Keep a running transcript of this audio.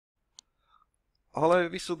Hello,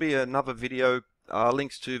 this will be another video.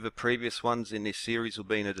 Links to the previous ones in this series will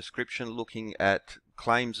be in a description, looking at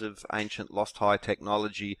claims of ancient lost high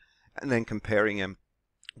technology and then comparing them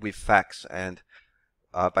with facts and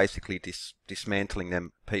basically dismantling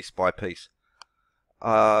them piece by piece.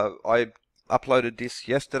 I uploaded this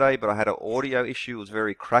yesterday, but I had an audio issue. It was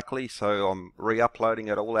very crackly, so I'm re-uploading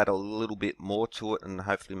it. I'll add a little bit more to it and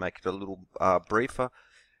hopefully make it a little briefer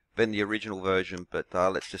than the original version, but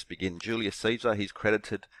let's just begin. Julius Caesar, he's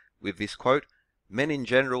credited with this quote: "Men in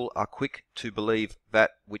general are quick to believe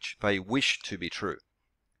that which they wish to be true."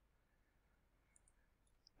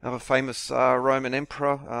 Another famous Roman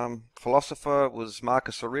emperor, philosopher was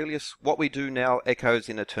Marcus Aurelius. What we do now echoes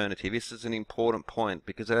in eternity. This is an important point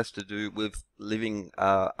because it has to do with living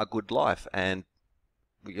a good life, and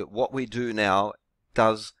what we do now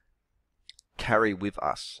does carry with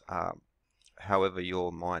us. However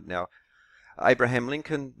your mind. Now, Abraham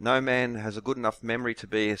Lincoln: "No man has a good enough memory to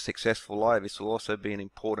be a successful liar." This will also be an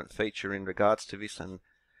important feature in regards to this. And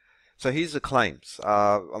so here's the claims.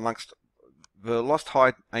 Amongst the lost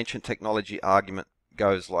high ancient technology argument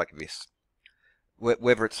goes like this.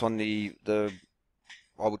 Whether it's on the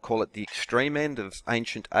I would call it the extreme end of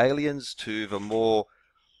ancient aliens to the more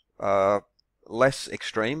less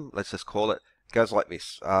extreme, let's just call it, goes like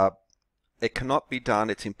this. It cannot be done.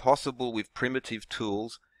 It's impossible with primitive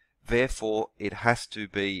tools. Therefore, it has to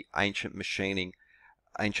be ancient machining,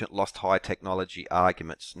 ancient lost high technology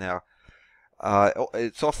arguments. Now,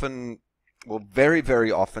 it's often, well, very,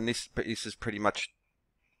 very often, this is pretty much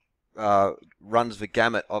runs the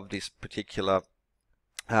gamut of this particular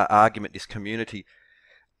argument, this community.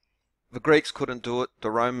 The Greeks couldn't do it. The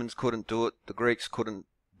Romans couldn't do it. The Greeks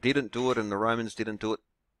didn't do it, and the Romans didn't do it.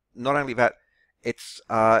 Not only that, it's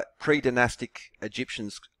pre-dynastic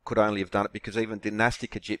Egyptians could only have done it, because even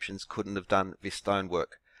dynastic Egyptians couldn't have done this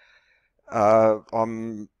stonework.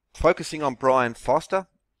 I'm focusing on Brian Foster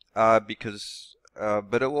because,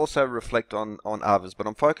 but it will also reflect on others. But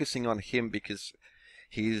I'm focusing on him because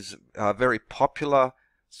he's very popular.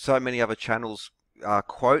 So many other channels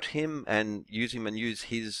quote him and use him and use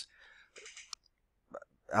his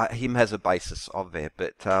him as a basis of there.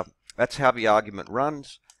 But that's how the argument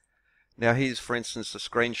runs. Now here's, for instance, a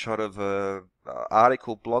screenshot of a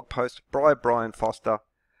article, blog post by Brian Foster,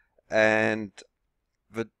 and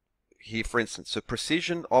here, for instance, the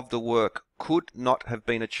precision of the work could not have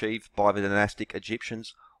been achieved by the dynastic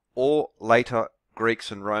Egyptians or later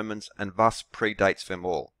Greeks and Romans, and thus predates them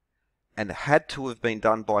all, and had to have been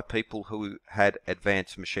done by people who had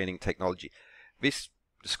advanced machining technology. This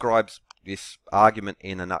describes this argument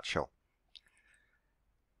in a nutshell.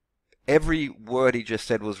 Every word he just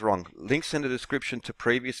said was wrong. Links in the description to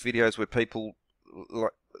previous videos where people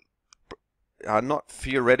are not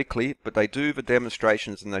theoretically, but they do the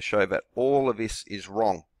demonstrations and they show that all of this is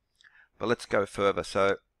wrong. But let's go further.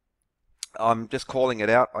 So I'm just calling it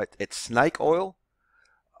out. It's snake oil.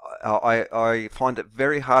 I find it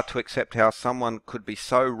very hard to accept how someone could be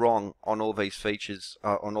so wrong on all these features,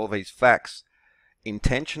 on all these facts,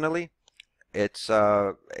 intentionally.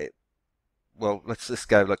 Well, let's just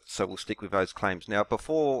go, so we'll stick with those claims. Now,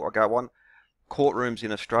 before I go on, courtrooms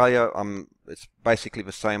in Australia, it's basically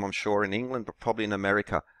the same, I'm sure, in England, but probably in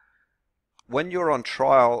America. When you're on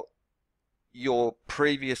trial, your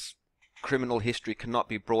previous criminal history cannot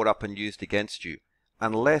be brought up and used against you,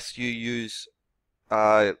 unless you use,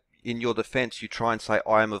 in your defense, you try and say,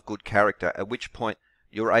 "I am of good character," at which point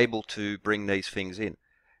you're able to bring these things in.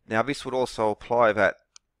 Now, this would also apply that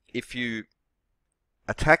if you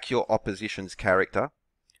attack your opposition's character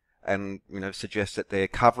and suggest that they're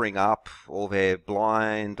covering up, or they're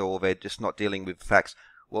blind, or they're just not dealing with facts,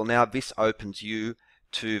 well, now this opens you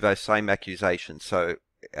to those same accusations. So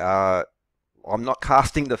I'm not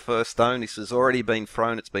casting the first stone. This has already been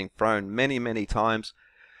thrown. It's been thrown many, many times.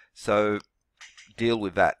 So deal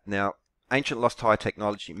with that. Now, ancient lost high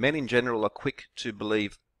technology. Men in general are quick to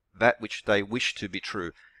believe that which they wish to be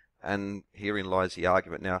true, and herein lies the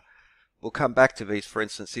argument. Now, we'll come back to these. For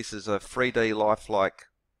instance, this is a 3D lifelike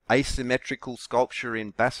asymmetrical sculpture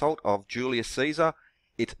in basalt of Julius Caesar.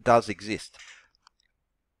 It does exist.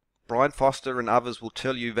 Brian Foster and others will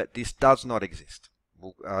tell you that this does not exist.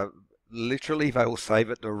 Literally, they will say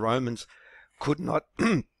that the Romans could not,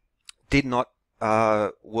 did not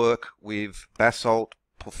work with basalt,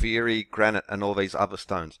 porphyry, granite, and all these other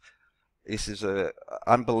stones. This is an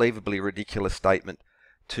unbelievably ridiculous statement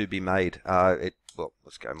to be made. Well,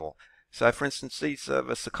 let's go more. So, for instance, these are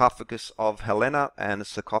the sarcophagus of Helena and the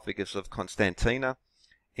sarcophagus of Constantina.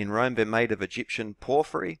 In Rome, they're made of Egyptian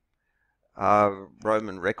porphyry.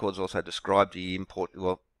 Roman records also describe the import.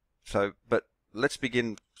 Well, so, but let's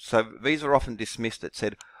begin so these are often dismissed. It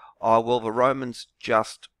said, oh well, the Romans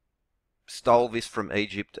just stole this from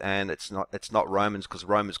Egypt, and it's not Romans because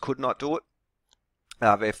Romans could not do it.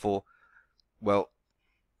 Therefore, well,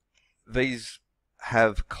 these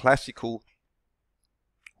have classical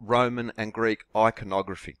Roman and Greek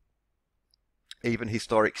iconography, even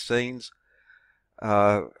historic scenes,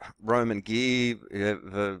 Roman gear,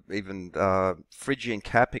 even Phrygian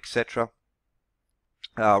cap, etc.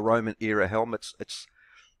 Roman era helmets. It's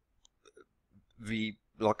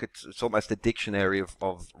almost a dictionary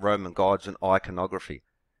of Roman gods and iconography.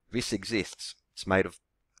 This exists. It's made of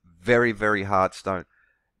very, very hard stone.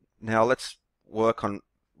 Now let's work on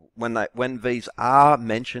when these are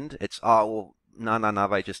mentioned. It's well, no,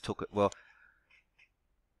 they just took it. Well,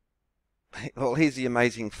 here's the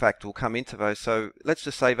amazing fact. We'll come into those. So let's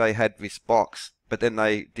just say they had this box, but then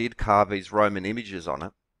they did carve these Roman images on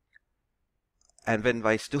it, and then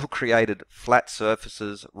they still created flat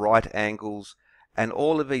surfaces, right angles, and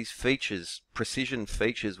all of these features, precision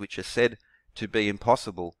features, which are said to be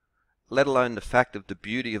impossible, let alone the fact of the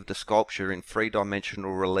beauty of the sculpture in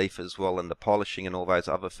three-dimensional relief as well, and the polishing and all those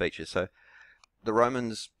other features. So the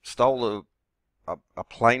Romans stole a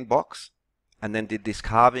plain box and then did this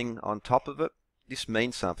carving on top of it. This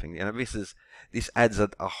means something. This adds a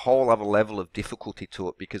whole other level of difficulty to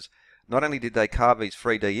it, because not only did they carve these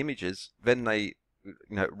 3D images, then they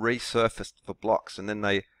resurfaced the blocks, and then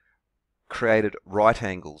they created right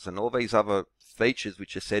angles and all these other features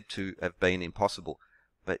which are said to have been impossible,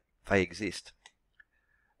 but they exist.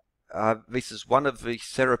 This is one of the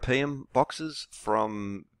Serapeum boxes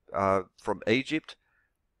from Egypt.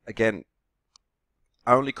 Again,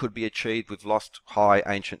 only could be achieved with lost high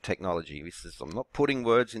ancient technology. I'm not putting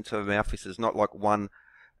words into my mouth. This is not like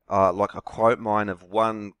like a quote mine of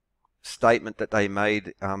one statement that they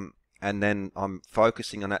made, and then I'm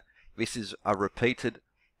focusing on it. This is a repeated,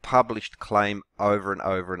 published claim over and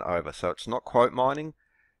over and over. So it's not quote mining.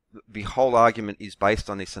 The whole argument is based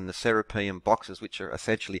on this, and the Serapeum boxes, which are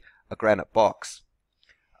essentially a granite box,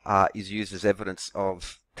 is used as evidence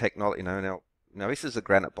of technology. Now this is a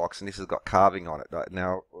granite box, and this has got carving on it.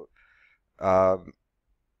 Now,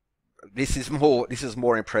 this is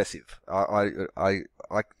more impressive.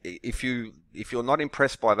 If you're not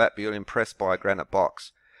impressed by that, but you're impressed by a granite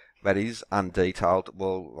box that is undetailed,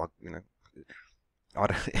 well, I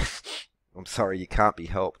don't. I'm sorry, you can't be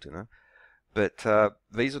helped, But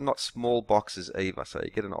these are not small boxes either, so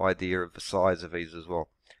you get an idea of the size of these as well.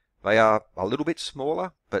 They are a little bit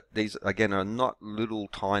smaller, but these again are not little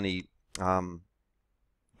tiny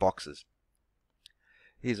boxes.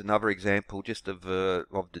 Here's another example just of the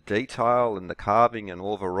detail and the carving and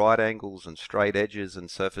all the right angles and straight edges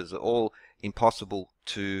and surfaces, all impossible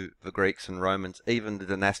to the Greeks and Romans, even the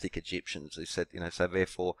dynastic Egyptians, who said, so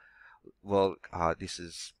therefore, well, this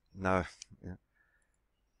is no.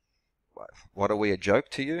 What are we, a joke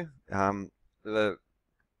to you?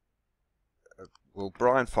 Well,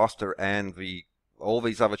 Brian Foster and all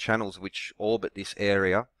these other channels which orbit this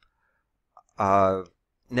area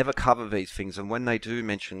never cover these things, and when they do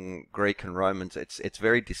mention Greek and Romans, it's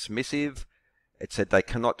very dismissive. It said they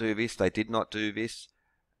cannot do this, they did not do this.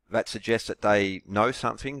 That suggests that they know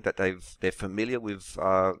something, that they're familiar with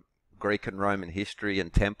Greek and Roman history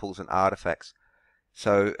and temples and artifacts.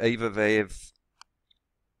 So either they've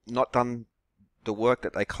not done the work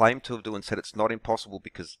that they claim to have done and said it's not impossible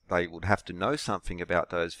because they would have to know something about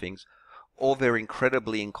those things, or they're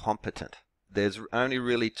incredibly incompetent. There's only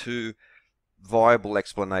really two viable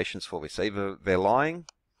explanations for this. Either they're lying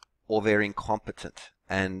or they're incompetent.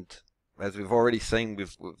 And as we've already seen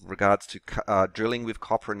with regards to drilling with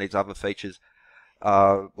copper and these other features,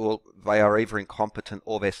 well, they are either incompetent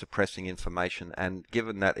or they're suppressing information. And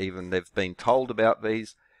given that even they've been told about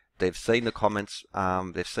these, they've seen the comments,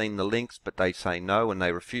 they've seen the links, but they say no and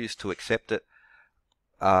they refuse to accept it.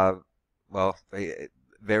 Well,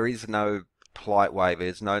 there is no polite way,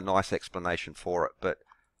 there's no nice explanation for it. But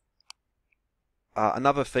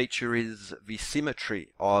another feature is the symmetry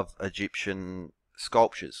of Egyptian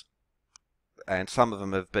sculptures, and some of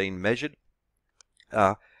them have been measured.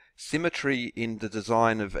 Symmetry in the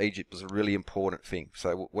design of Egypt was a really important thing.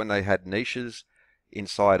 So when they had niches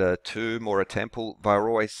inside a tomb or a temple, they were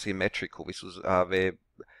always symmetrical. This was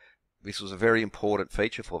a very important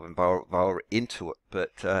feature for them. They were into it,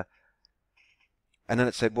 but and then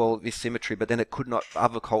it said, well, this symmetry, but then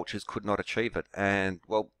other cultures could not achieve it. And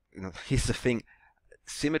well, here's the thing: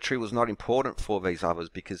 symmetry was not important for these others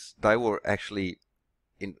because they were actually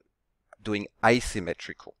doing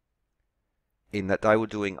asymmetrical, in that they were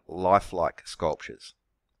doing lifelike sculptures.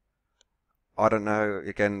 I don't know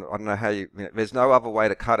how there's no other way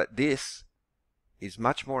to cut it. This is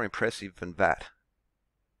much more impressive than that.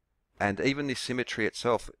 And even this symmetry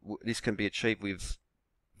itself, this can be achieved with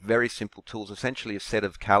very simple tools, essentially a set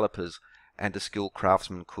of calipers, and a skilled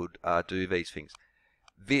craftsman could do these things.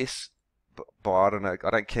 This, I don't know, I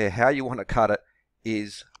don't care how you want to cut it,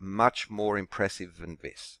 is much more impressive than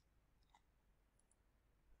this.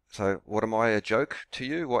 So what, am I a joke to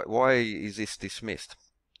you? Why is this dismissed?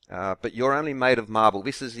 But you're only made of marble.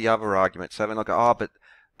 This is the other argument. So then I go, oh, but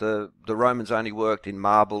the Romans only worked in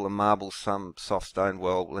marble, and marble's some soft stone.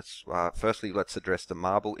 Well, firstly let's address the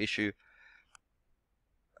marble issue.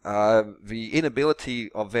 The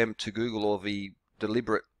inability of them to Google, or the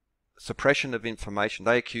deliberate suppression of information.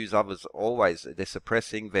 They accuse others always. They're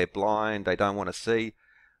suppressing, they're blind, they don't want to see.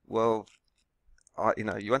 Well,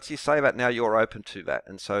 once you say that, now you're open to that.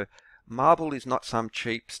 And so marble is not some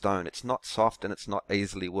cheap stone. It's not soft and it's not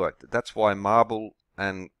easily worked. That's why marble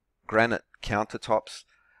and granite countertops,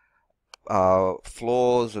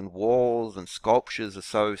 floors and walls and sculptures are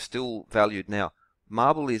so still valued now.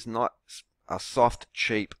 Marble is not a soft,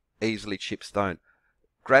 cheap, easily chipped stone.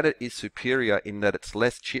 Granite is superior in that it's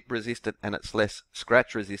less chip resistant and it's less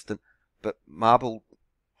scratch resistant, but marble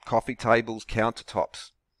coffee tables,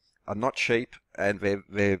 countertops are not cheap, and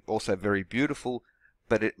they're also very beautiful,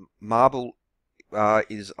 but marble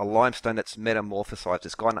is a limestone that's metamorphosized.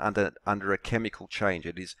 It's gone under a chemical change.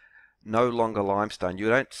 It is no longer limestone. You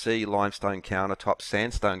don't see limestone countertops,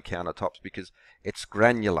 sandstone countertops, because it's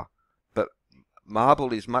granular. But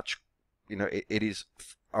marble is much, it is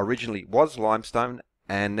originally was limestone,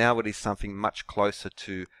 and now it is something much closer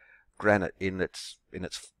to granite in its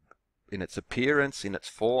appearance, in its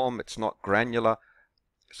form. It's not granular.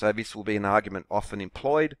 So this will be an argument often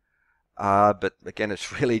employed, but again,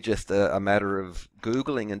 it's really just a matter of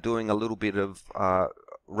Googling and doing a little bit of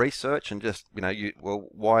research, and just,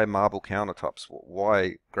 why marble countertops?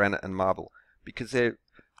 Why granite and marble? Because they're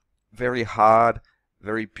very hard,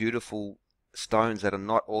 very beautiful stones that are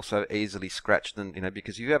not also easily scratched. And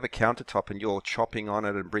because you have a countertop and you're chopping on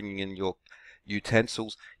it and bringing in your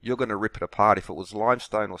utensils, you're going to rip it apart. If it was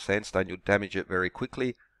limestone or sandstone, you'll damage it very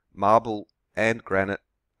quickly. Marble and granite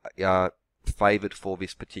are favored for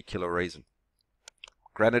this particular reason.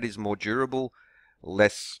 Granite is more durable,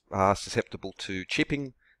 less susceptible to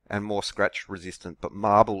chipping, and more scratch resistant, but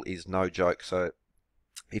marble is no joke. So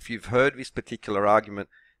if you've heard this particular argument,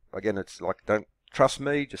 again, it's like, don't trust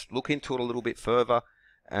me, just look into it a little bit further,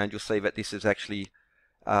 and you'll see that this is actually,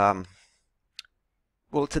 well,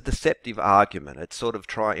 it's a deceptive argument. It's sort of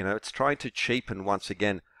it's trying to cheapen, once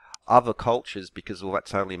again, other cultures, because, well,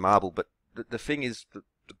 that's only marble. But the thing is,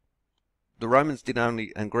 the Romans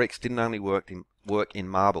and Greeks didn't only work in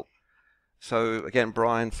marble. So again,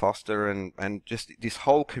 Brian Foster and just this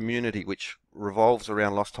whole community which revolves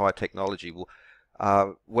around lost high technology will,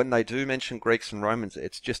 when they do mention Greeks and Romans,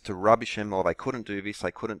 it's just to rubbish them, or they couldn't do this, they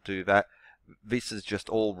couldn't do that. This is just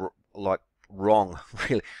all like wrong,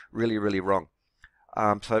 really wrong.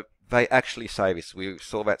 So they actually say this. We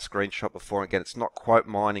saw that screenshot before. Again, it's not quote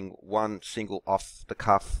mining one single off the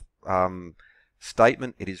cuff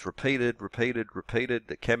statement. It is repeated.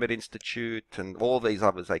 The Kemet Institute and all these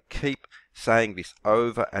others, they keep saying this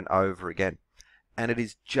over and over again, and it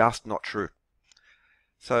is just not true.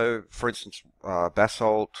 So, for instance,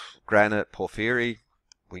 basalt, granite, porphyry,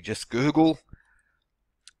 we just Google.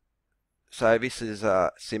 So this is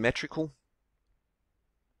symmetrical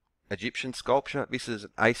Egyptian sculpture. This is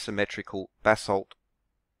an asymmetrical basalt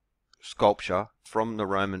sculpture from the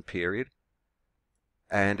Roman period.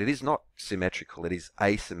 And it is not symmetrical, it is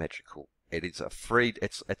asymmetrical. It is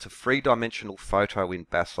it's a three-dimensional photo in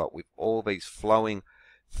basalt with all these flowing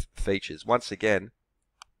features. Once again,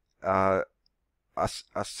 a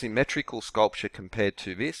symmetrical sculpture compared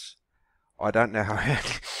to this, I don't know how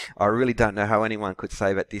I really don't know how anyone could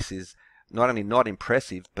say that this is not only not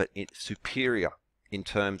impressive, but it's superior in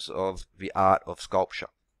terms of the art of sculpture.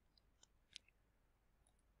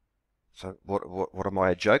 So what am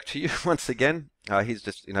I, a joke to you? Once again, he's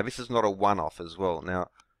just, this is not a one-off as well. Now,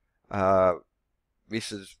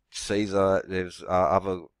 this is Caesar. There's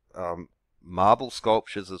other marble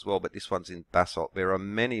sculptures as well, but this one's in basalt. There are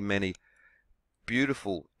many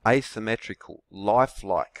beautiful, asymmetrical,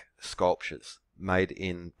 lifelike sculptures made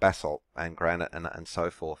in basalt and granite and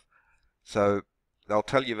so forth. So they'll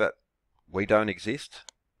tell you that we don't exist.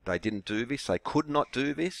 They didn't do this. They could not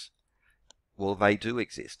do this. Well, they do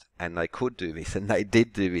exist, and they could do this, and they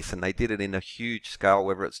did do this, and they did it in a huge scale,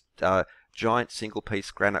 whether it's giant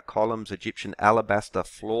single-piece granite columns, Egyptian alabaster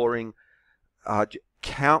flooring,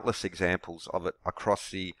 countless examples of it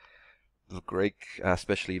across the the Greek,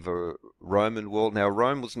 especially the Roman world. Now,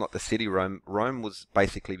 Rome was not the city Rome. Rome was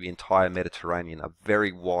basically the entire Mediterranean, a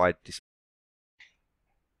very wide.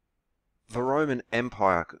 The Roman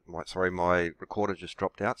Empire, sorry, my recorder just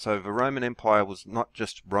dropped out. So the Roman Empire was not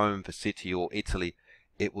just Rome, the city, or Italy.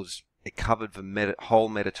 It covered the whole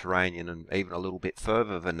Mediterranean and even a little bit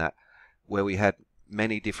further than that, where we had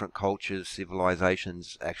many different cultures,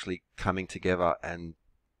 civilizations actually coming together and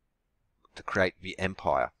to create the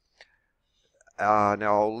empire. Now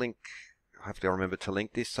hopefully I'll remember to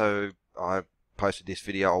link this. So I posted this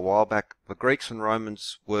video a while back. The Greeks and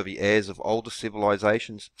Romans were the heirs of older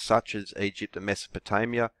civilizations such as Egypt and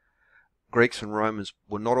Mesopotamia. Greeks and Romans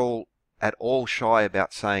were not at all shy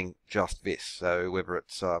about saying just this. So whether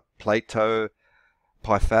it's Plato,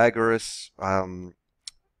 Pythagoras,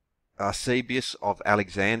 Eusebius of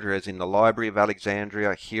Alexandria, as in the Library of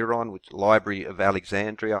Alexandria, Heron, which Library of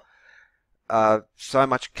Alexandria, so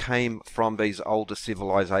much came from these older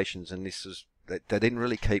civilizations, and they didn't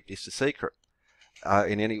really keep this a secret.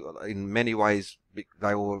 In many ways,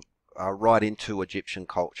 they were right into Egyptian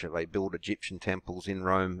culture. They built Egyptian temples in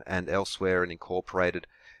Rome and elsewhere and incorporated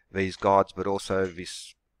these gods, but also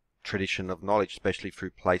this tradition of knowledge, especially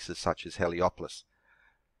through places such as Heliopolis.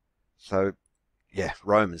 So, yeah,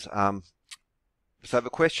 Romans. So the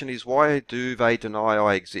question is, why do they deny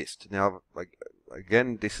I exist? Now,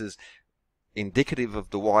 again, this is indicative of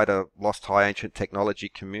the wider lost high ancient technology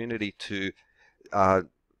community to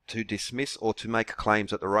dismiss or to make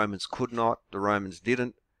claims that the Romans could not, the Romans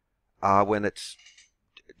didn't, when it's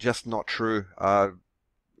just not true.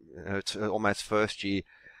 It's almost first year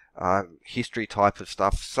history type of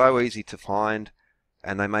stuff, so easy to find,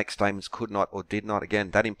 and they make statements could not or did not.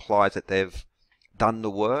 Again, that implies that they've done the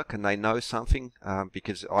work and they know something,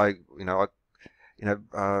 because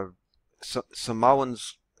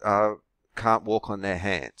Samoans can't walk on their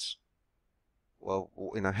hands. Well,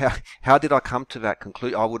 how did I come to that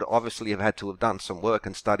conclusion? I would obviously have had to have done some work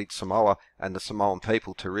and studied Samoa and the Samoan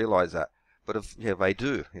people to realize that. But they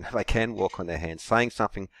do. They can walk on their hands. Saying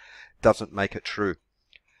something doesn't make it true.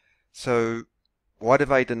 So why do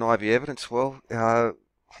they deny the evidence? Well,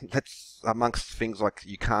 that's amongst things like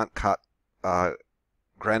you can't cut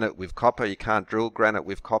granite with copper, you can't drill granite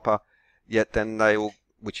with copper, yet then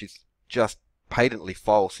which is just patently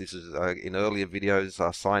false. This is in earlier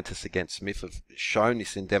videos, scientists against Smith have shown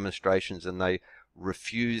this in demonstrations, and they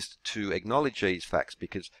refused to acknowledge these facts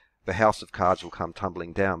because the house of cards will come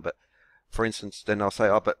tumbling down. But for instance, then they'll say,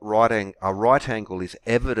 oh, but a right angle is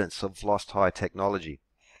evidence of lost high technology.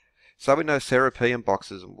 So we know Serapeum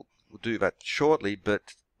boxes, and we'll do that shortly,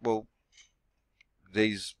 but, well,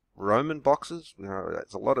 these Roman boxes,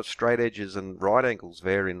 there's a lot of straight edges and right angles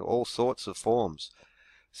there in all sorts of forms.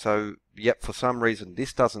 So, yep, for some reason,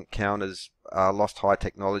 this doesn't count as lost high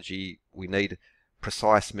technology. We need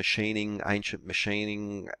precise machining, ancient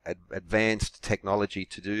machining, advanced technology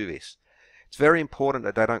to do this. It's very important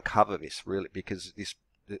that they don't cover this, really, because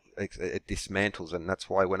it dismantles, and that's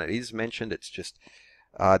why when it is mentioned, it's just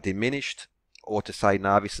diminished, or to say,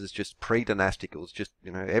 no, this is just pre-dynastic. It was just,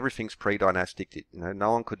 everything's pre-dynastic.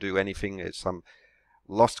 No one could do anything. There's some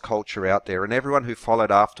lost culture out there, and everyone who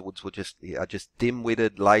followed afterwards were just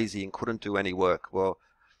dim-witted, lazy, and couldn't do any work. Well,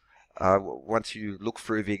 once you look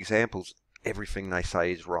through the examples, everything they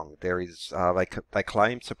say is wrong. There is they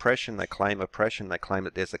claim suppression, they claim oppression, they claim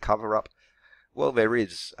that there's a cover-up. Well, there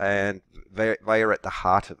is, and they are at the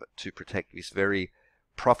heart of it to protect this very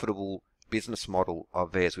profitable business model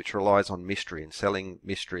of theirs, which relies on mystery and selling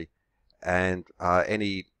mystery, and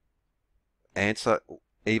any answer,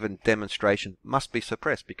 even demonstration, must be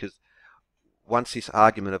suppressed, because once this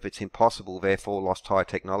argument of it's impossible, therefore lost high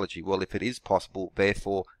technology, well, if it is possible,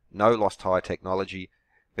 therefore no lost high technology,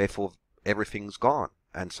 therefore everything's gone.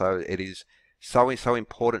 And so it is so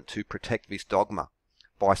important to protect this dogma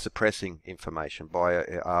by suppressing information,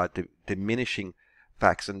 by diminishing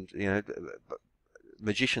facts, and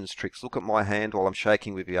magician's tricks. Look at my hand while I'm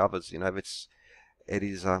shaking with the others. It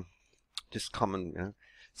is just common.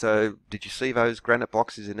 So did you see those granite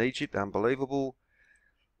boxes in Egypt? Unbelievable.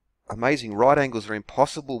 Amazing. Right angles are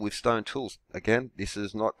impossible with stone tools. Again, this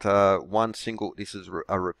is not one single, this is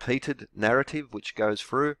a repeated narrative which goes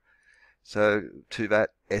through. So to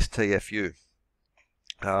that, STFU.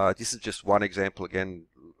 This is just one example. Again,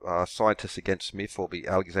 Scientists Against Smith or the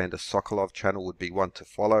Alexander Sokolov channel would be one to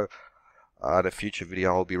follow. In a future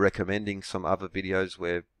video, I'll be recommending some other videos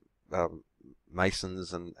where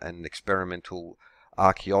masons and experimental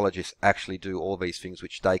archaeologists actually do all these things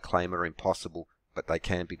which they claim are impossible, but they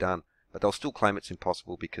can be done. But they'll still claim it's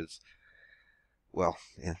impossible because, well,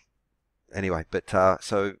 yeah. Anyway, but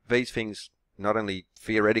so these things not only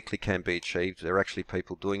theoretically can be achieved, there are actually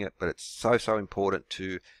people doing it, but it's so important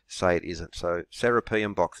to say it isn't. So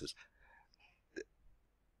Serapeum boxes.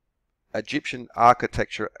 Egyptian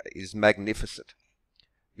architecture is magnificent.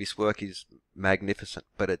 This work is magnificent,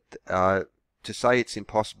 but to say it's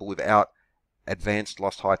impossible without advanced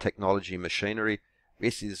lost high technology machinery,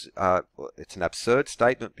 this is it's an absurd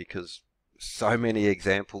statement, because so many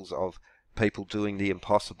examples of people doing the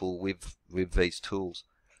impossible with these tools.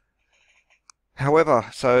 However,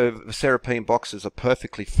 so the Serapeum boxes are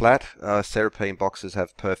perfectly flat. Serapeum boxes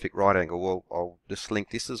have perfect right angle. Well, I'll just link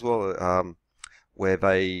this as well, where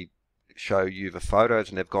they show you the photos,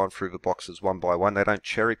 and they've gone through the boxes one by one. They don't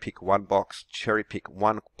cherry pick one box, cherry pick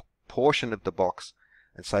one portion of the box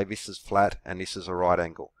and say this is flat and this is a right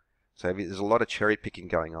angle. So there's a lot of cherry picking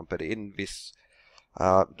going on, but in this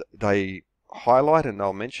they highlight, and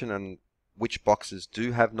they'll mention which boxes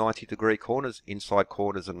do have 90-degree corners. Inside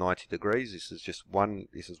corners are 90 degrees. This is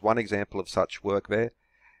one example of such work there.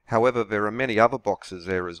 However, there are many other boxes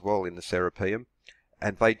there as well in the Serapeum,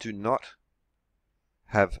 and they do not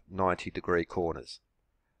have 90-degree corners.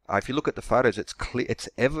 If you look at the photos, it's clear, it's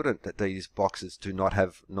evident that these boxes do not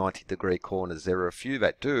have 90-degree corners. There are a few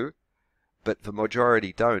that do, but the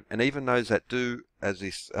majority don't. And even those that do, as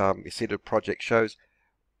this It project shows,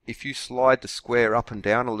 if you slide the square up and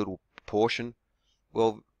down a little portion,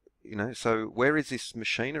 well, so where is this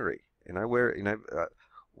machinery?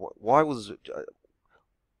 Why was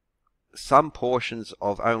some portions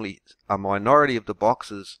of only a minority of the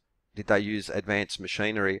boxes did they use advanced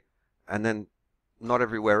machinery, and then not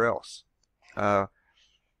everywhere else?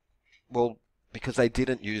 Well, because they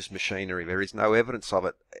didn't use machinery. There is no evidence of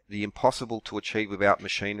it. The impossible to achieve without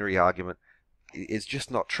machinery argument is just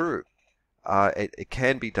not true. It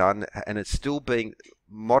can be done, and it's still being,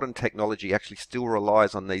 modern technology actually still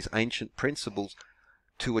relies on these ancient principles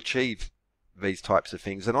to achieve these types of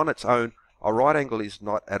things. And on its own, a right angle is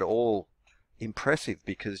not at all impressive,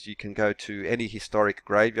 because you can go to any historic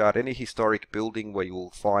graveyard, any historic building where you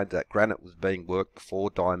will find that granite was being worked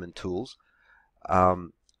before diamond tools,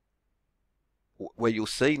 where you'll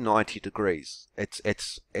see 90 degrees. It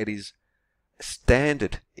is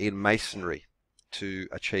standard in masonry to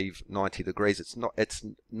achieve 90 degrees. It's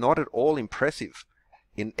not at all impressive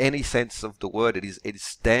in any sense of the word. It is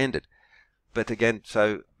standard. But again,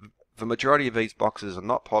 so the majority of these boxes are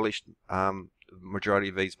not polished. The majority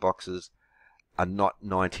of these boxes are not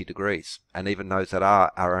 90 degrees, and even those that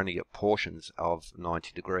are only at portions of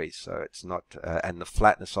 90 degrees. So it's not, and the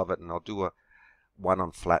flatness of it, and I'll do one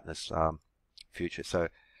on flatness future. So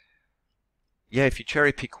yeah, if you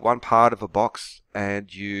cherry pick one part of a box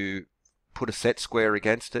and you put a set square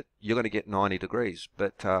against it, you're going to get 90 degrees,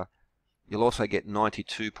 but you'll also get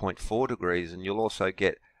 92.4 degrees, and you'll also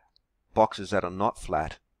get boxes that are not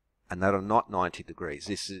flat and that are not 90 degrees.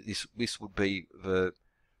 This would be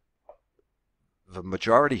the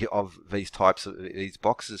majority of these types of these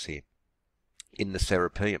boxes here in the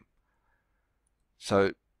Serapeum.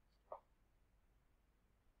 So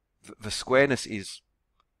the squareness is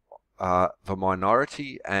the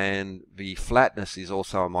minority, and the flatness is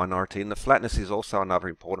also a minority, and the flatness is also another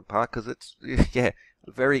important part, because it's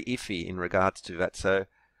very iffy in regards to that. So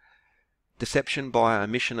deception by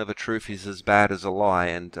omission of a truth is as bad as a lie,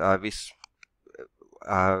 and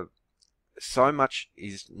so much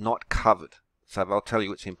is not covered. So they'll tell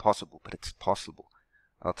you it's impossible, but it's possible.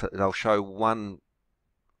 They'll show one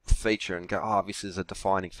feature and go, oh, this is a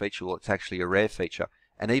defining feature. Well, it's actually a rare feature.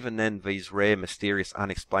 And even then, these rare, mysterious,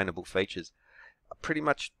 unexplainable features are pretty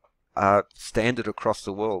much standard across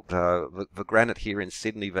the world. The granite here in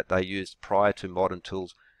Sydney that they used prior to modern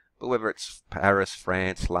tools, but whether it's Paris,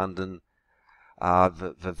 France, London,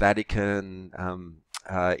 the Vatican,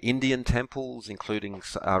 Indian temples, including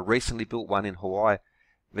recently built one in Hawaii,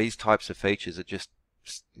 these types of features are just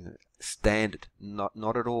standard,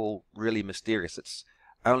 not at all really mysterious. It's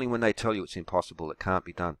only when they tell you it's impossible, it can't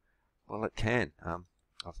be done. Well, it can.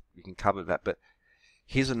 You can cover that, but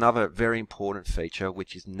here's another very important feature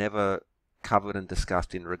which is never covered and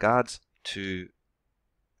discussed in regards to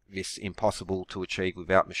this impossible to achieve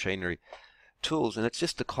without machinery tools, and it's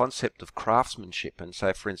just the concept of craftsmanship. And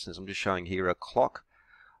so, for instance, I'm just showing here a clock,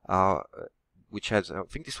 which has, I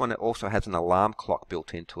think this one also has an alarm clock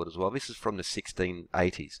built into it as well. This is from the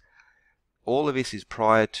 1680s. All of this is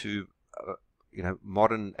prior to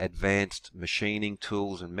modern advanced machining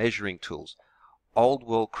tools and measuring tools. Old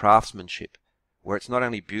world craftsmanship, where it's not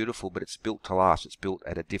only beautiful, but it's built to last. It's built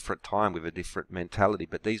at a different time with a different mentality,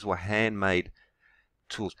 but these were handmade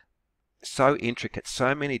tools. So intricate,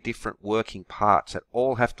 so many different working parts that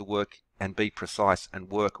all have to work and be precise and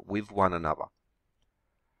work with one another.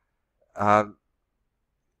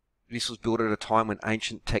 This was built at a time when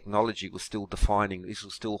ancient technology was still defining. This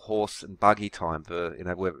was still horse and buggy time.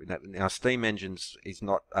 Now steam engines is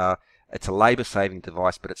not. It's a labour-saving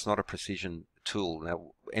device, but it's not a precision tool.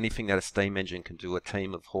 Now, anything that a steam engine can do, a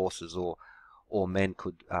team of horses or men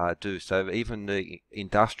could do. So even the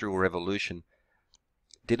Industrial Revolution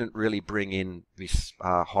didn't really bring in this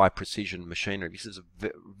high precision machinery. This is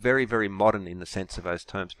very, very modern in the sense of those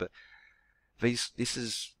terms, but this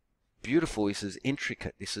is beautiful, this is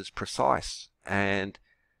intricate, this is precise. And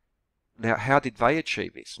now, how did they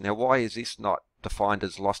achieve this? Now, why is this not defined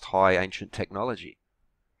as lost high ancient technology?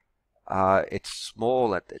 It's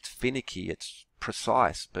small, it's finicky, it's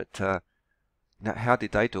precise, but now how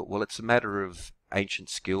did they do it? Well, it's a matter of ancient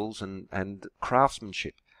skills and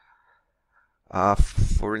craftsmanship.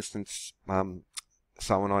 For instance,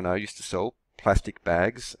 someone I know used to sell plastic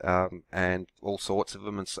bags and all sorts of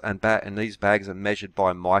them, and these bags are measured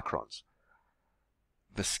by microns.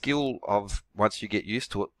 The skill of, once you get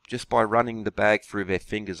used to it, just by running the bag through their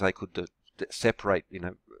fingers, they could separate,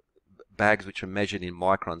 bags which are measured in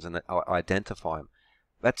microns and identify them.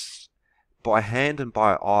 That's by hand and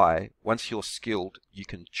by eye. Once you're skilled, you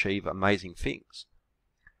can achieve amazing things,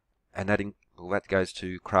 and that goes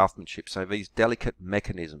to craftsmanship. So these delicate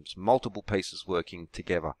mechanisms, multiple pieces working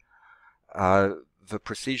together. The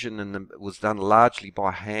precision was done largely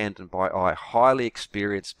by hand and by eye. Highly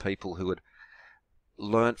experienced people who had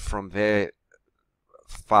learnt from their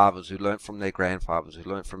fathers, who learnt from their grandfathers, who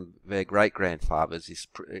learnt from their great-grandfathers. This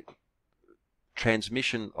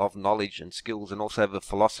transmission of knowledge and skills, and also the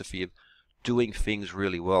philosophy of doing things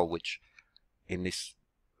really well, which in this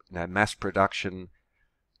mass production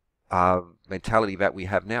mentality that we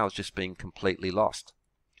have now is just being completely lost.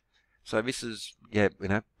 So this is,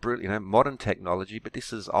 modern technology, but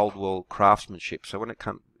this is old world craftsmanship. So when it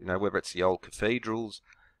comes, whether it's the old cathedrals,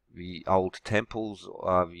 the old temples,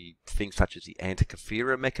 the things such as the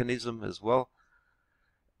Antikythera mechanism as well,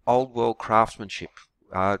 old world craftsmanship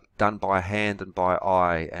done by hand and by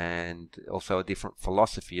eye, and also a different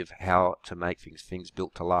philosophy of how to make things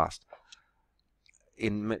built to last.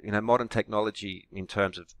 In modern technology, in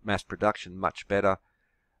terms of mass production, much better.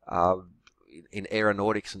 In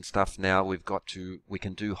aeronautics and stuff now, we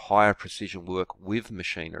can do higher precision work with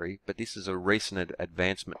machinery, but this is a recent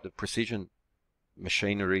advancement. The precision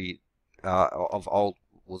machinery of old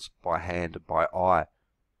was by hand and by eye.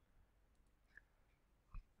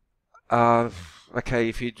 Okay,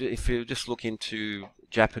 if you just look into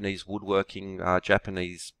Japanese woodworking,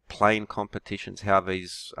 Japanese plane competitions, how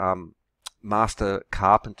these master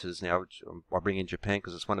carpenters now, which I bring in Japan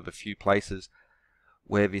because it's one of the few places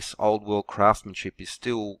where this old world craftsmanship is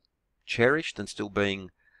still cherished and still being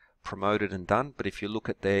promoted and done. But if you look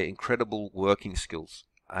at their incredible working skills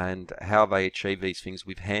and how they achieve these things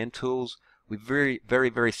with hand tools, with very, very,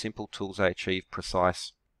 very simple tools, they achieve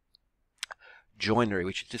precise joinery,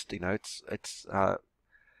 which is just, it's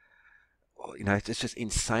just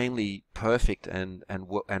insanely perfect and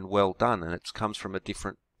well done, and it comes from a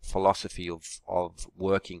different philosophy of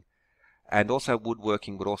working. And also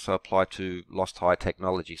woodworking would also apply to lost high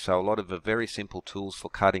technology. So a lot of the very simple tools for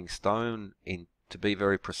cutting stone, to be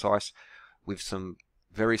very precise, with some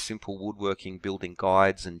very simple woodworking, building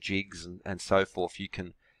guides and jigs and so forth, you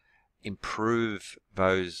can improve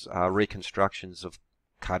those reconstructions of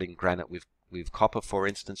cutting granite with copper, for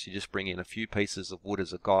instance. You just bring in a few pieces of wood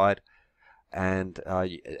as a guide, and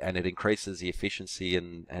it increases the efficiency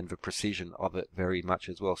and the precision of it very much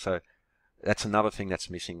as well. So that's another thing that's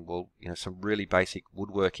missing. Well, some really basic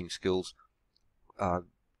woodworking skills.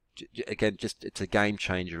 Again, it's a game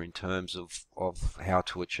changer in terms of how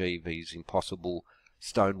to achieve these impossible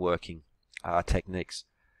stoneworking techniques.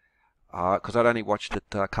 Because I'd only watched it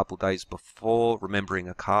a couple of days before, Remembering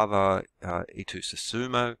a Carver, Itu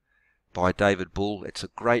Susumo, by David Bull. It's a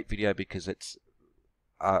great video because it's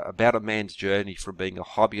about a man's journey from being a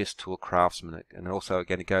hobbyist to a craftsman, and also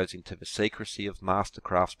again it goes into the secrecy of master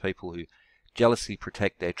craftspeople who jealously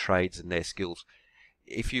protect their trades and their skills.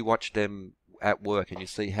 If you watch them at work and you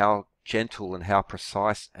see how gentle and how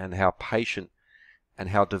precise and how patient and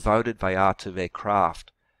how devoted they are to their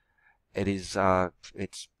craft, it is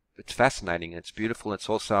it's fascinating. It's beautiful. It's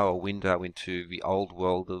also a window into the old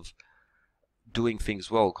world of doing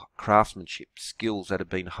things well, craftsmanship, skills that have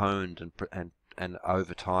been honed and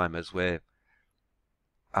over time, as where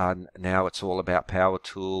now it's all about power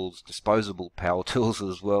tools, disposable power tools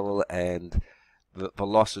as well, and the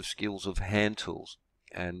loss of skills of hand tools,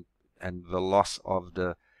 and the loss of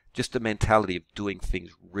the mentality of doing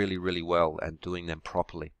things really, really well and doing them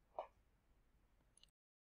properly.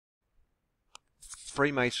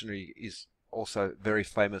 Freemasonry is also very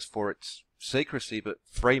famous for its secrecy, but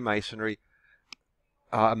Freemasonry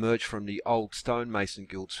emerged from the old stonemason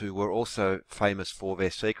guilds, who were also famous for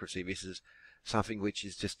their secrecy. This is something which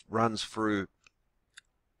is just runs through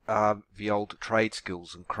the old trade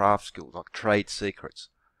skills and craft skills, like trade secrets.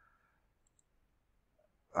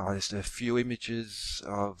 There's a few images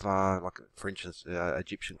of, like for instance,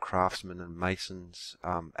 Egyptian craftsmen and masons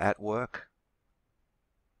at work,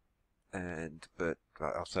 but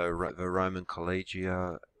also the Roman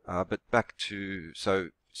collegia. But back to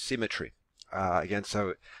symmetry again.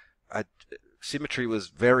 Symmetry was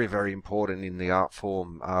very, very important in the art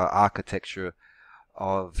form, architecture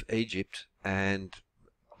of Egypt,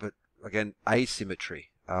 but again,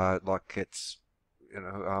 asymmetry, like it's,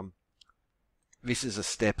 this is a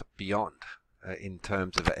step beyond in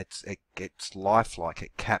terms of it's lifelike.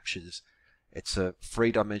 It captures. It's a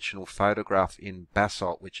three-dimensional photograph in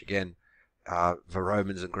basalt, which again the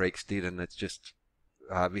Romans and Greeks did, and it's just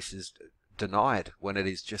this is denied when it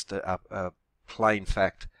is just a plain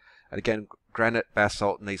fact. And again, granite,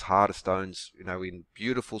 basalt, and these harder stones, in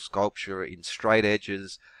beautiful sculpture, in straight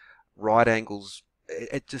edges, right angles.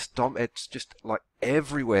 It's just like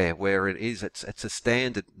everywhere where it is. It's a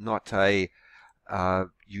standard, not a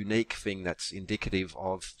unique thing that's indicative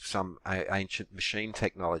of some ancient machine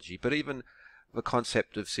technology. But even the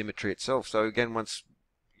concept of symmetry itself. So again, once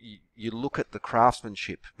you look at the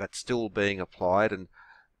craftsmanship that's still being applied,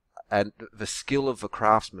 and the skill of the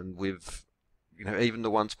craftsman with, even the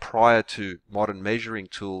ones prior to modern measuring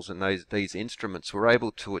tools and these instruments were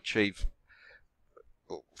able to achieve,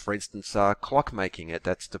 for instance, clockmaking.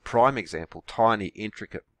 That's the prime example. Tiny,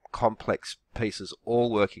 intricate, complex pieces all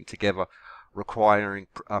working together, requiring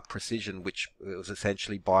precision, which was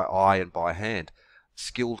essentially by eye and by hand.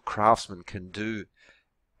 Skilled craftsmen can do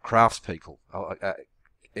craftspeople.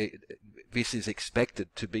 This is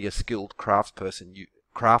expected to be a skilled craftsperson.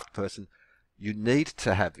 You need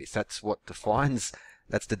to have this. That's what defines.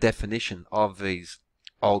 That's the definition of these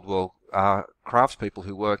old world craftspeople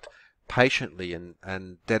who worked patiently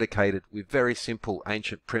and dedicated with very simple,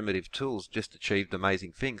 ancient, primitive tools, just achieved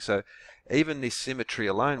amazing things. So even this symmetry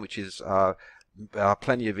alone, which is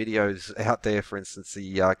plenty of videos out there. For instance,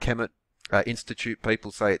 the Kemet Institute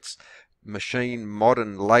people say it's machine,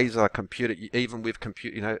 modern, laser, computer, even with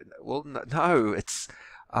computer. Well, no, it's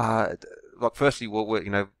like, firstly,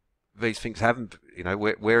 these things haven't.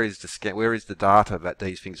 Where is the data that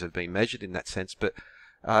these things have been measured in that sense? But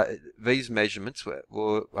these measurements were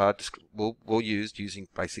used using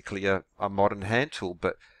basically a modern hand tool,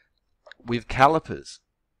 but with calipers.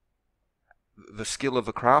 The skill of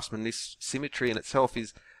a craftsman, this symmetry in itself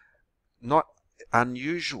is not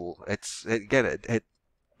unusual. It's again,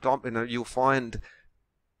 you'll find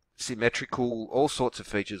symmetrical, all sorts of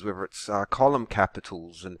features, whether it's column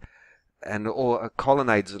capitals or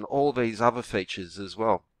colonnades and all these other features as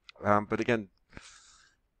well. But again,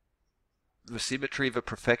 the symmetry, the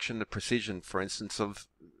perfection, the precision, for instance, of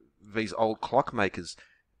these old clockmakers,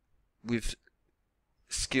 with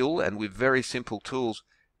skill and with very simple tools,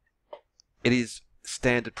 it is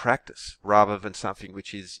standard practice rather than something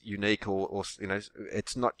which is unique or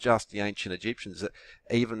it's not just the ancient Egyptians.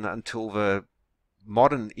 Even until the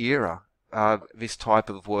modern era, this type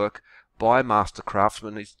of work by master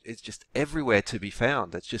craftsmen is just everywhere to be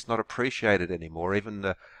found. It's just not appreciated anymore.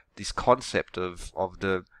 Even this concept of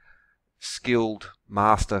the skilled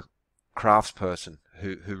master craftsperson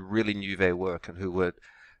who really knew their work and who were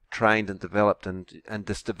trained and developed and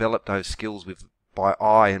just developed those skills by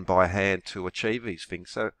eye and by hand to achieve these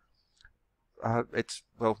things. So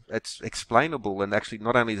it's explainable, and actually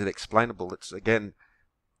not only is it explainable, it's again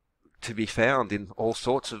to be found in all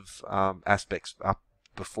sorts of aspects up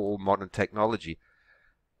before modern technology.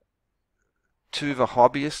 To the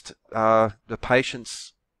hobbyist, the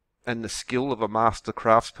patience and the skill of a master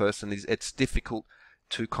craftsperson it's difficult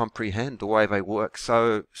to comprehend the way they work,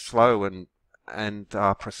 so slow and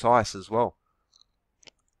precise as well.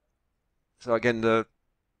 So again,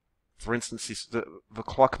 for instance, the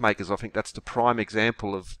clockmakers, I think that's the prime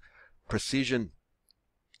example of precision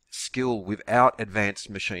skill without advanced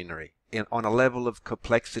machinery on a level of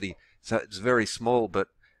complexity. So it's very small, but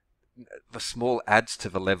the small adds to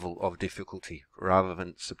the level of difficulty rather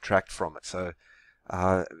than subtract from it. So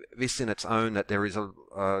this in its own, that there is it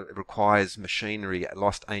requires machinery,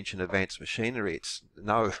 lost ancient advanced machinery. It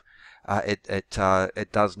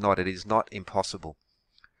does not. It is not impossible.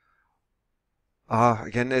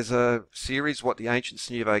 Again, there's a series, What the Ancients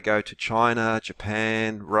Knew. They go to China,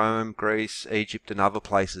 Japan, Rome, Greece, Egypt, and other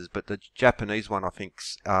places. But the Japanese one, I think,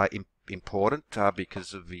 is important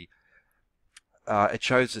because of it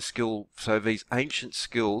shows the skill. So these ancient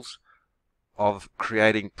skills of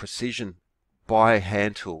creating precision by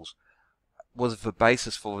hand tools was the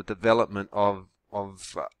basis for the development of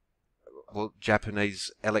well,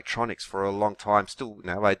 Japanese electronics for a long time. Still,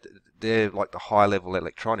 they're like the high-level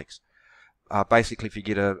electronics. Basically, if you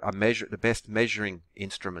get a measure, the best measuring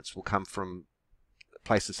instruments will come from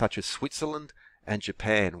places such as Switzerland and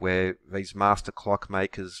Japan, where these master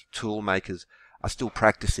clockmakers, tool makers are still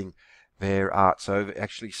practicing their art. So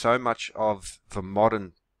actually, so much of the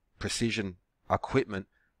modern precision equipment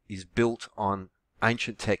is built on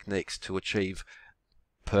ancient techniques to achieve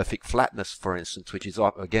perfect flatness, for instance, which is,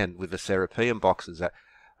 again, with the Serapeum boxes. That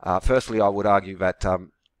firstly, I would argue that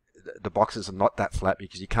the boxes are not that flat,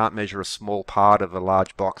 because you can't measure a small part of a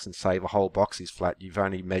large box and say the whole box is flat. You've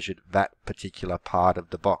only measured that particular part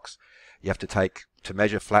of the box. You have to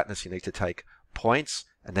measure flatness, you need to take points,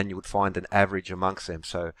 and then you would find an average amongst them.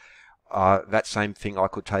 So that same thing, I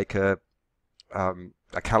could take a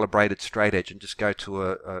calibrated straight edge and just go to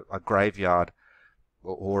a graveyard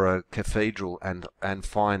or a cathedral and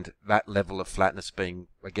find that level of flatness being,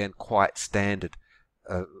 again, quite standard,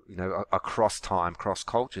 across time, across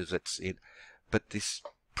cultures. But this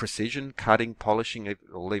precision, cutting, polishing,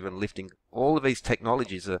 or even lifting, all of these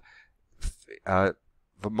technologies are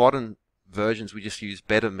the modern versions. We just use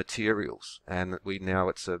better materials, and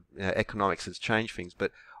economics has changed things,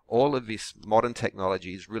 but all of this modern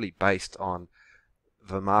technology is really based on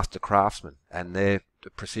the master craftsmen and their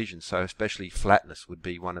precision. So especially flatness would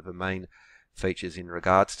be one of the main features in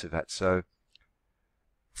regards to that. So,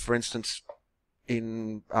 for instance,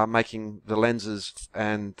 in making the lenses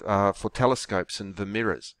and for telescopes and the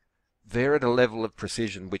mirrors, they're at a level of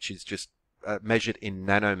precision which is just measured in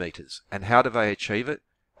nanometers. And how do they achieve it?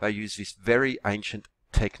 They use this very ancient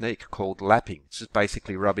technique called lapping. It's just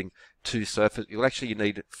basically rubbing two surfaces. You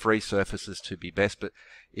need three surfaces to be best, but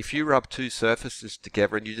if you rub two surfaces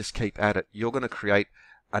together and you just keep at it, you're going to create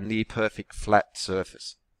a near perfect flat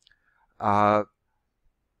surface. Also,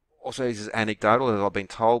 this is anecdotal, as I've been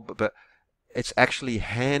told, but it's actually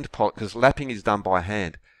hand polish, because lapping is done by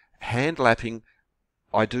hand. Hand lapping,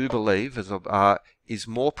 I do believe, is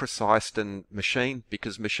more precise than machine,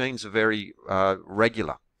 because machines are very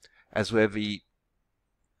regular, as where the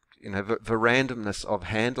randomness of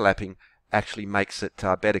hand lapping actually makes it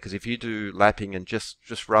better. Because if you do lapping and just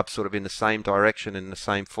rub sort of in the same direction, in the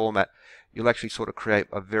same format, you'll actually sort of create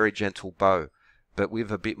a very gentle bow. But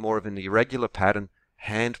with a bit more of an irregular pattern,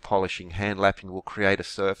 hand polishing, hand lapping will create a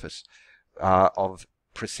surface of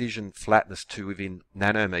precision flatness to within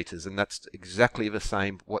nanometers, and that's exactly the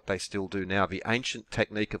same what they still do now. The ancient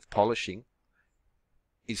technique of polishing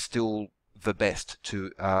is still the best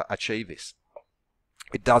to achieve this.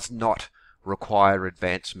 It does not require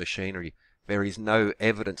advanced machinery. There is no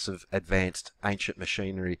evidence of advanced ancient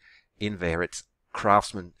machinery in there. It's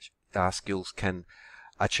craftsman skills can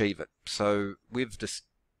achieve it. So with this,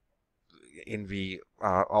 in the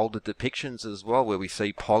older depictions as well, where we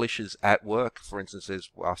see polishers at work, for instance, there's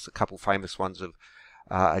a couple famous ones of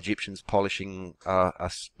Egyptians polishing,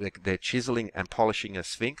 they're chiseling and polishing a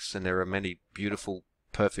sphinx, and there are many beautiful,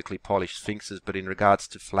 perfectly polished sphinxes, but in regards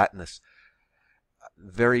to flatness,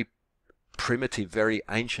 very primitive, very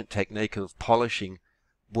ancient technique of polishing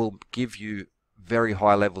will give you very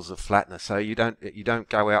high levels of flatness. So you don't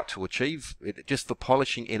go out to achieve it. Just the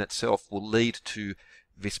polishing in itself will lead to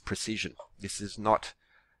this precision. This is not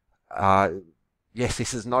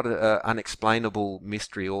this is not an unexplainable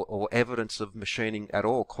mystery or evidence of machining at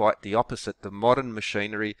all. Quite the opposite. The modern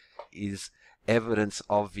machinery is evidence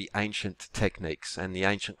of the ancient techniques and the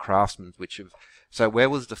ancient craftsmen so where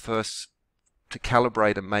was the first to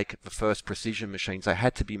calibrate and make the first precision machines? They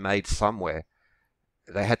had to be made somewhere.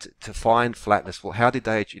 They had to find flatness. Well, how did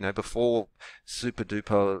they, before super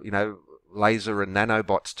duper, laser and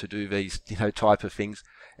nanobots to do these, type of things,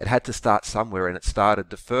 it had to start somewhere, and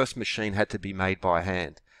the first machine had to be made by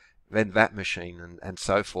hand, then that machine, and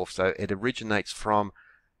so forth. So it originates from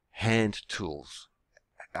hand tools,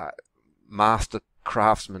 master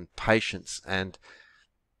craftsmen, patience, and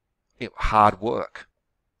hard work.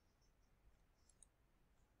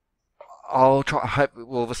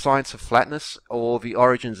 The science of flatness, or the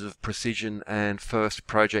origins of precision and first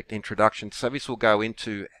project introduction. So this will go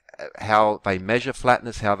into how they measure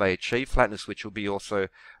flatness, how they achieve flatness, which will be also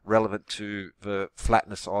relevant to the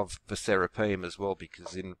flatness of the Serapeum as well,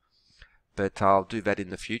 but I'll do that in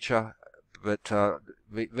the future. But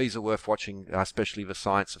these are worth watching, especially the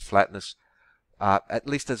science of flatness, at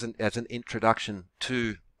least as an introduction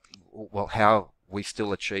to, how we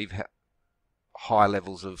still achieve high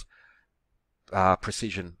levels of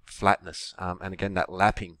precision flatness, and again that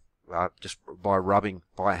lapping, just by rubbing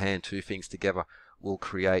by hand two things together, will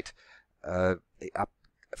create a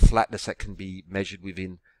flatness that can be measured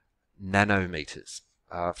within nanometers.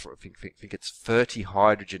 I think it's 30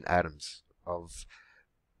 hydrogen atoms of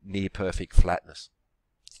near perfect flatness.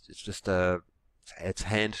 It's just it's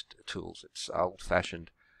hand tools. It's old-fashioned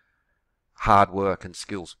hard work and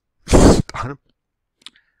skills.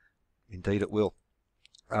 Indeed it will.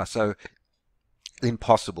 So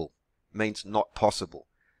impossible means not possible.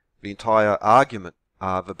 The entire argument,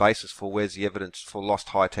 the basis for where's the evidence for lost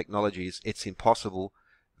high technology is it's impossible,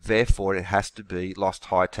 therefore it has to be lost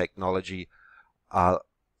high technology,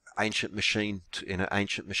 ancient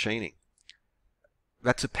machining.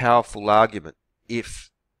 That's a powerful argument if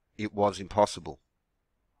it was impossible.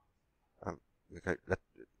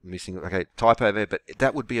 Okay, typo there, but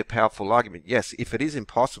that would be a powerful argument. Yes, if it is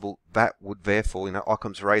impossible, that would therefore,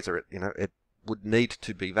 Occam's razor, it would need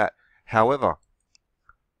to be that. However,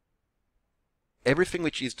 everything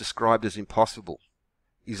which is described as impossible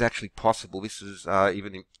is actually possible. This is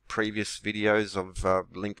even in previous videos of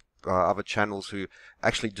other channels who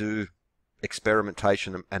actually do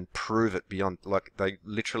experimentation and prove it beyond, like they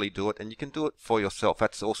literally do it, and you can do it for yourself.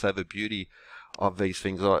 That's also the beauty of these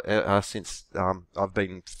things. Since I've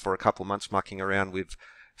been for a couple of months mucking around with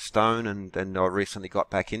stone, and I recently got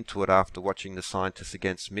back into it after watching the Scientists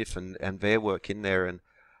Against Myth and their work in there, and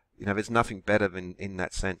there's nothing better than in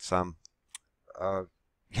that sense to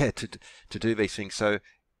do these things. So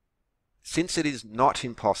since it is not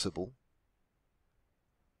impossible,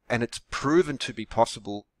 and it's proven to be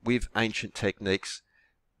possible with ancient techniques,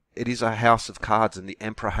 it is a house of cards, and the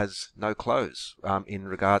emperor has no clothes in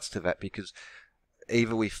regards to that, because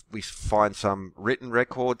either we find some written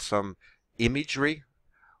record, some imagery,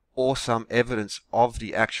 or some evidence of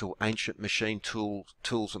the actual ancient machine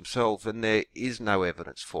tools themselves, and there is no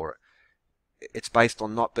evidence for it. It's based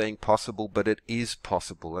on not being possible, but it is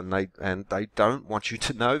possible, and they don't want you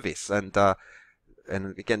to know this. And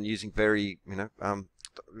again, using very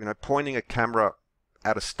pointing a camera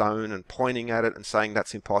at a stone and pointing at it and saying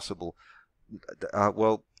that's impossible.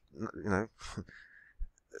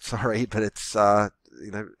 Sorry, but it's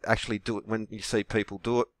actually do it. When you see people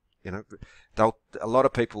do it, a lot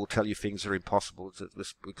of people will tell you things are impossible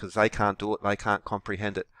because they can't do it, they can't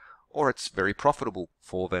comprehend it, or it's very profitable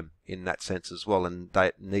for them in that sense as well, and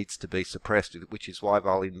that needs to be suppressed, which is why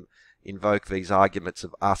they'll invoke these arguments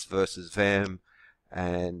of us versus them,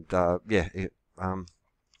 and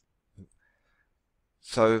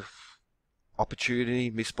so opportunity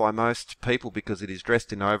missed by most people because it is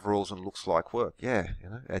dressed in overalls and looks like work. Yeah,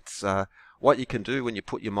 it's what you can do when you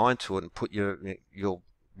put your mind to it and put you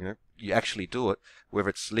actually do it, whether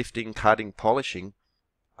it's lifting, cutting, polishing,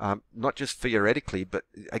 not just theoretically, but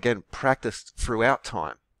again practiced throughout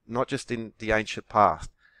time, not just in the ancient past.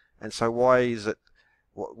 And so why is it,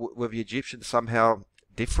 were the Egyptians somehow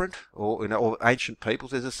different, or ancient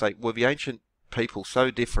peoples, as I say, were the ancient people so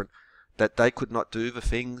different that they could not do the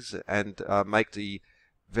things and make the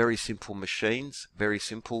very simple machines,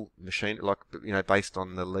 like based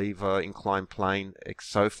on the lever, inclined plane,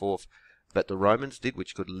 so forth, that the Romans did,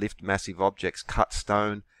 which could lift massive objects, cut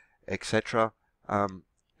stone, etc. I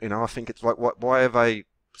think it's like, why are they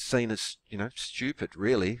seen as stupid,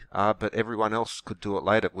 really? But everyone else could do it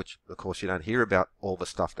later, which of course you don't hear about all the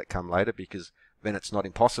stuff that come later, because then it's not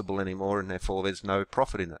impossible anymore, and therefore there's no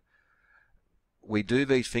profit in it. We do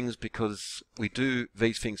these things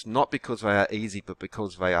not because they are easy, but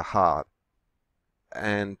because they are hard.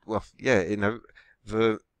 And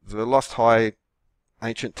the lost high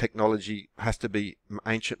ancient technology has to be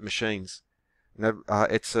ancient machines.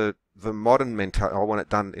 It's the modern mentality. I want it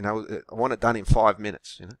done. I want it done in 5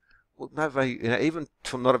 minutes. Well, no, even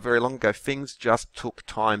till not a very long ago, things just took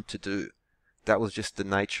time to do. That was just the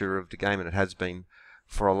nature of the game, and it has been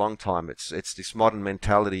for a long time. It's this modern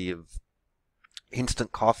mentality of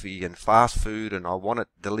instant coffee and fast food, and I want it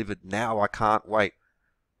delivered now, I can't wait.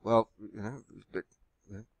 Well, but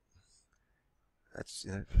that's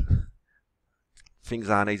things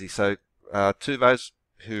aren't easy. So to those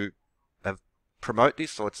who promote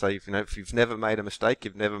this, I'd say if you've never made a mistake,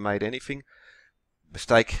 you've never made anything.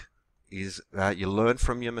 Mistake is you learn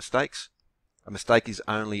from your mistakes. A mistake is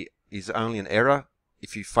only an error.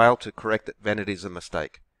 If you fail to correct it, then it is a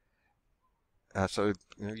mistake. So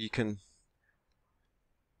you can.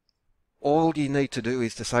 All you need to do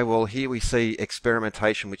is to say, well, here we see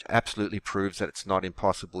experimentation which absolutely proves that it's not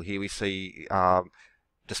impossible. Here we see,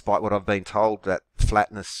 despite what I've been told, that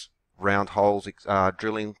flatness, round holes,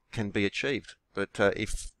 drilling can be achieved. But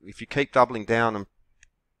if you keep doubling down and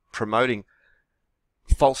promoting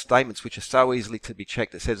false statements which are so easily to be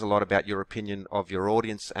checked, it says a lot about your opinion of your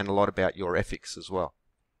audience and a lot about your ethics as well.